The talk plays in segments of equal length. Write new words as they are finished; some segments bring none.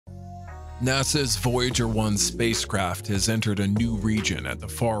NASA's Voyager 1 spacecraft has entered a new region at the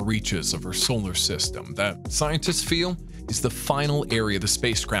far reaches of our solar system that scientists feel is the final area the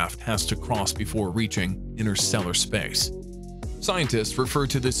spacecraft has to cross before reaching interstellar space. Scientists refer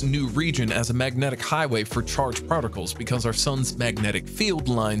to this new region as a magnetic highway for charged particles because our sun's magnetic field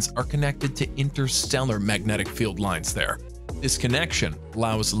lines are connected to interstellar magnetic field lines there. This connection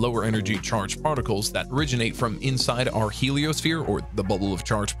allows lower energy charged particles that originate from inside our heliosphere, or the bubble of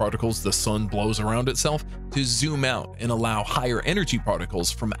charged particles the sun blows around itself, to zoom out and allow higher energy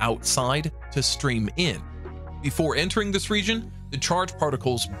particles from outside to stream in. Before entering this region, the charged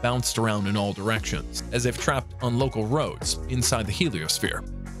particles bounced around in all directions, as if trapped on local roads inside the heliosphere.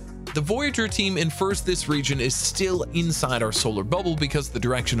 The Voyager team infers this region is still inside our solar bubble because the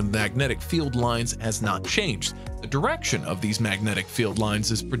direction of magnetic field lines has not changed. The direction of these magnetic field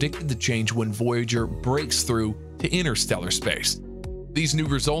lines is predicted to change when Voyager breaks through to interstellar space. These new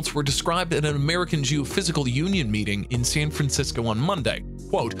results were described at an American Geophysical Union meeting in San Francisco on Monday.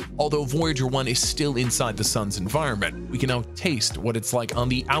 Quote, "Although Voyager 1 is still inside the sun's environment, we can now taste what it's like on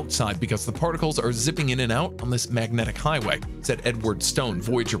the outside because the particles are zipping in and out on this magnetic highway," said Edward Stone,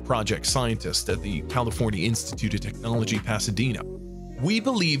 Voyager project scientist at the California Institute of Technology, Pasadena. "We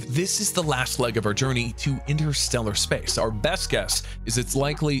believe this is the last leg of our journey to interstellar space. Our best guess is it's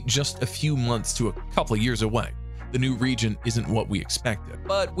likely just a few months to a couple of years away. The new region isn't what we expected,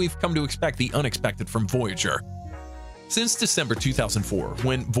 but we've come to expect the unexpected from Voyager." Since December 2004,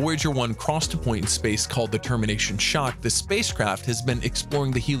 when Voyager 1 crossed a point in space called the termination shock, the spacecraft has been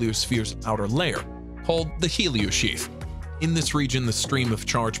exploring the heliosphere's outer layer, called the heliosheath. In this region, the stream of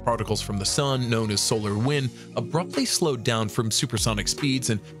charged particles from the sun, known as solar wind, abruptly slowed down from supersonic speeds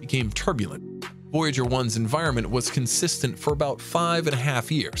and became turbulent. Voyager 1's environment was consistent for about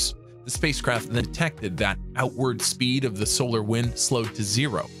 5.5 years. The spacecraft then detected that outward speed of the solar wind slowed to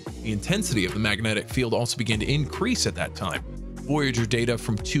zero. The intensity of the magnetic field also began to increase at that time. Voyager data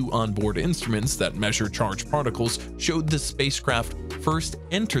from 2 onboard instruments that measure charged particles showed the spacecraft first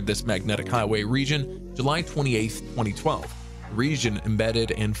entered this magnetic highway region July 28, 2012. The region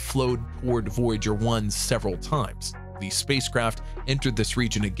embedded and flowed toward Voyager 1 several times. The spacecraft entered this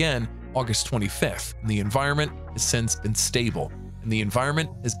region again August 25th, and the environment has since been stable.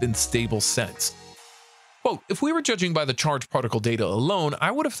 Since. Quote, "If we were judging by the charged particle data alone,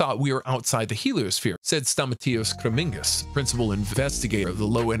 I would have thought we were outside the heliosphere," said Stamatios Kramingas, principal investigator of the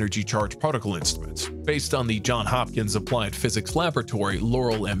low-energy charged particle instruments, based on the Johns Hopkins Applied Physics Laboratory,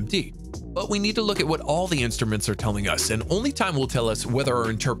 Laurel MD. "But we need to look at what all the instruments are telling us, and only time will tell us whether our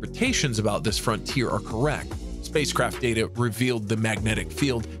interpretations about this frontier are correct." Spacecraft data revealed the magnetic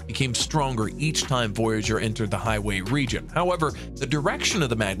field became stronger each time Voyager entered the highway region. However, the direction of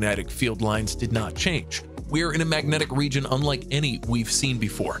the magnetic field lines did not change. We are in a magnetic region unlike any we've seen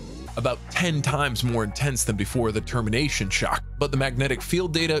before, about 10 times more intense than before the termination shock, but the magnetic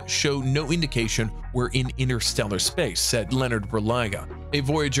field data show no indication we're in interstellar space, said Leonard Berliga, a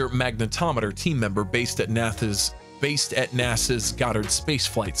Voyager magnetometer team member based at NASA's Goddard Space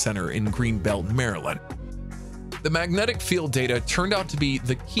Flight Center in Greenbelt, Maryland. The magnetic field data turned out to be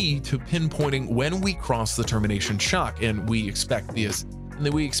the key to pinpointing when we cross the termination shock, and we expect these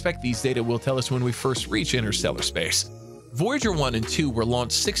data will tell us when we first reach interstellar space. Voyager 1 and 2 were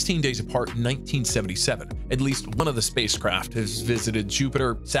launched 16 days apart in 1977. At least one of the spacecraft has visited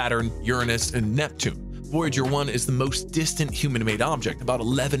Jupiter, Saturn, Uranus, and Neptune. Voyager 1 is the most distant human-made object, about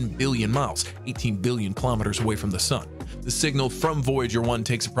 11 billion miles, 18 billion kilometers away from the sun. The signal from Voyager 1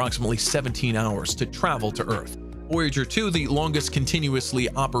 takes approximately 17 hours to travel to Earth. Voyager 2, the longest continuously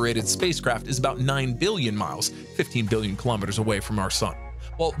operated spacecraft, is about 9 billion miles, 15 billion kilometers away from our sun.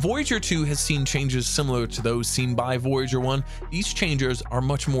 While Voyager 2 has seen changes similar to those seen by Voyager 1, these changes are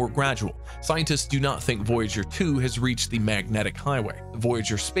much more gradual. Scientists do not think Voyager 2 has reached the magnetic highway. The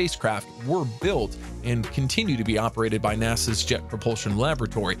Voyager spacecraft were built and continue to be operated by NASA's Jet Propulsion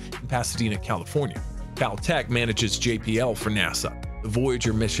Laboratory in Pasadena, California. Caltech manages JPL for NASA. The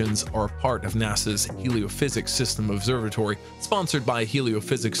Voyager missions are part of NASA's Heliophysics System Observatory, sponsored by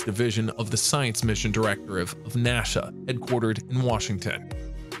Heliophysics Division of the Science Mission Directorate of NASA, headquartered in Washington.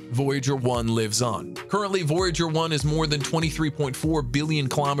 Voyager 1 lives on. Currently, Voyager 1 is more than 23.4 billion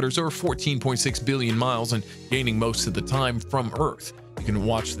kilometers or 14.6 billion miles and gaining most of the time from Earth. You can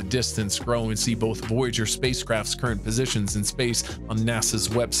watch the distance grow and see both Voyager spacecraft's current positions in space on NASA's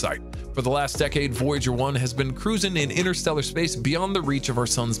website. For the last decade, Voyager 1 has been cruising in interstellar space beyond the reach of our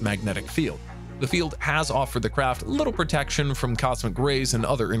sun's magnetic field. The field has offered the craft little protection from cosmic rays and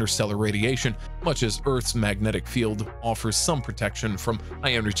other interstellar radiation, much as Earth's magnetic field offers some protection from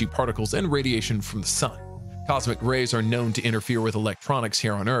high-energy particles and radiation from the sun. Cosmic rays are known to interfere with electronics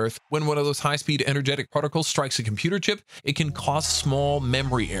here on Earth. When one of those high-speed energetic particles strikes a computer chip, it can cause small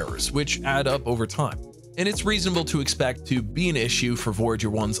memory errors, which add up over time. And it's reasonable to expect to be an issue for Voyager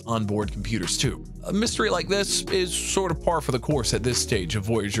 1's onboard computers too. A mystery like this is sort of par for the course at this stage of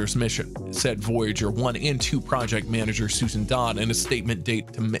Voyager's mission, said Voyager 1 and 2 project manager Susan Dodd in a statement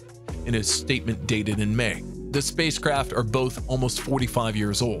dated in May. The spacecraft are both almost 45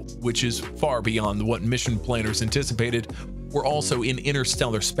 years old, which is far beyond what mission planners anticipated. We're also in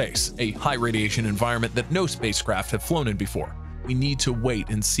interstellar space, a high radiation environment that no spacecraft have flown in before. We need to wait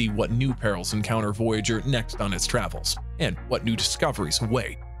and see what new perils encounter Voyager next on its travels, and what new discoveries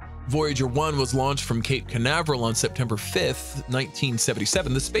await. Voyager 1 was launched from Cape Canaveral on September 5th,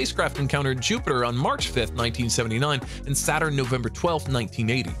 1977. The spacecraft encountered Jupiter on March 5th, 1979, and Saturn November 12th,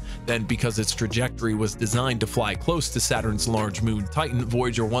 1980. Then, because its trajectory was designed to fly close to Saturn's large moon Titan,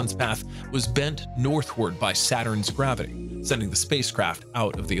 Voyager 1's path was bent northward by Saturn's gravity, sending the spacecraft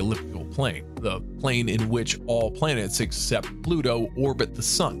out of the elliptical plane, the plane in which all planets except Pluto orbit the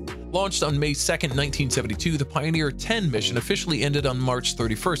Sun. Launched on May 2, 1972, the Pioneer 10 mission officially ended on March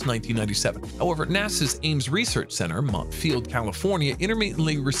 31, 1997. However, NASA's Ames Research Center, Montfield, California,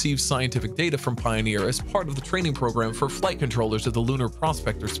 intermittently receives scientific data from Pioneer as part of the training program for flight controllers of the Lunar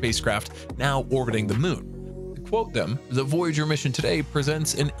Prospector spacecraft now orbiting the Moon. To quote them, the Voyager mission today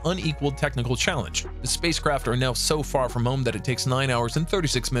presents an unequaled technical challenge. The spacecraft are now so far from home that it takes 9 hours and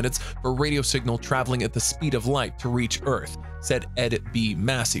 36 minutes for a radio signal traveling at the speed of light to reach Earth, said Ed B.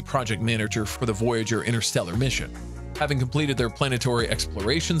 Massey, project manager for the Voyager interstellar mission. Having completed their planetary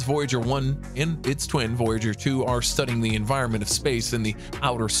explorations, Voyager 1 and its twin, Voyager 2, are studying the environment of space in the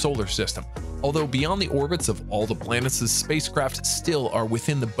outer solar system. Although beyond the orbits of all the planets, the spacecraft still are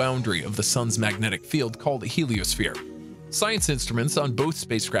within the boundary of the Sun's magnetic field called the heliosphere. Science instruments on both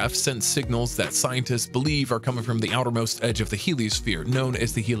spacecraft send signals that scientists believe are coming from the outermost edge of the heliosphere, known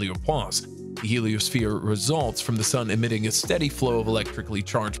as the heliopause. The heliosphere results from the Sun emitting a steady flow of electrically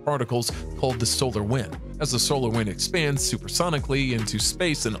charged particles called the solar wind. As the solar wind expands supersonically into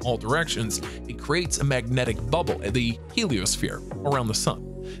space in all directions, it creates a magnetic bubble, the heliosphere, around the Sun.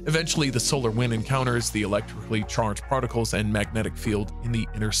 Eventually, the solar wind encounters the electrically charged particles and magnetic field in the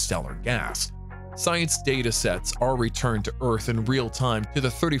interstellar gas. Science data sets are returned to Earth in real time to the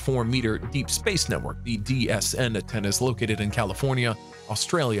 34-meter Deep Space Network, the DSN antennas located in California,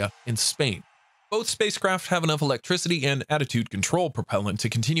 Australia, and Spain. Both spacecraft have enough electricity and attitude control propellant to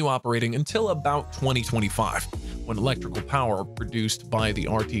continue operating until about 2025, when electrical power produced by the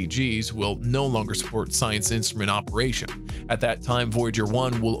RTGs will no longer support science instrument operation. At that time, Voyager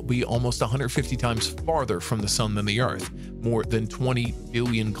 1 will be almost 150 times farther from the Sun than the Earth, more than 20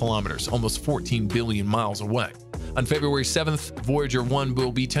 billion kilometers, almost 14 billion miles away. On February 7th, Voyager 1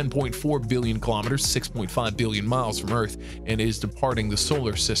 will be 10.4 billion kilometers, 6.5 billion miles from Earth, and is departing the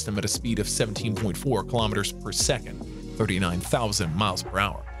solar system at a speed of 17.4 kilometers per second, 39,000 miles per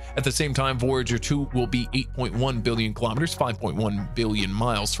hour. At the same time, Voyager 2 will be 8.1 billion kilometers, 5.1 billion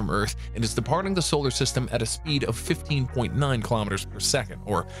miles from Earth, and is departing the solar system at a speed of 15.9 kilometers per second,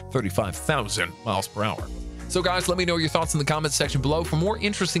 or 35,000 miles per hour. So guys, let me know your thoughts in the comments section below. For more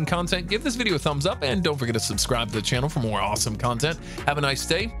interesting content, give this video a thumbs up and don't forget to subscribe to the channel for more awesome content. Have a nice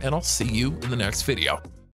day, and I'll see you in the next video.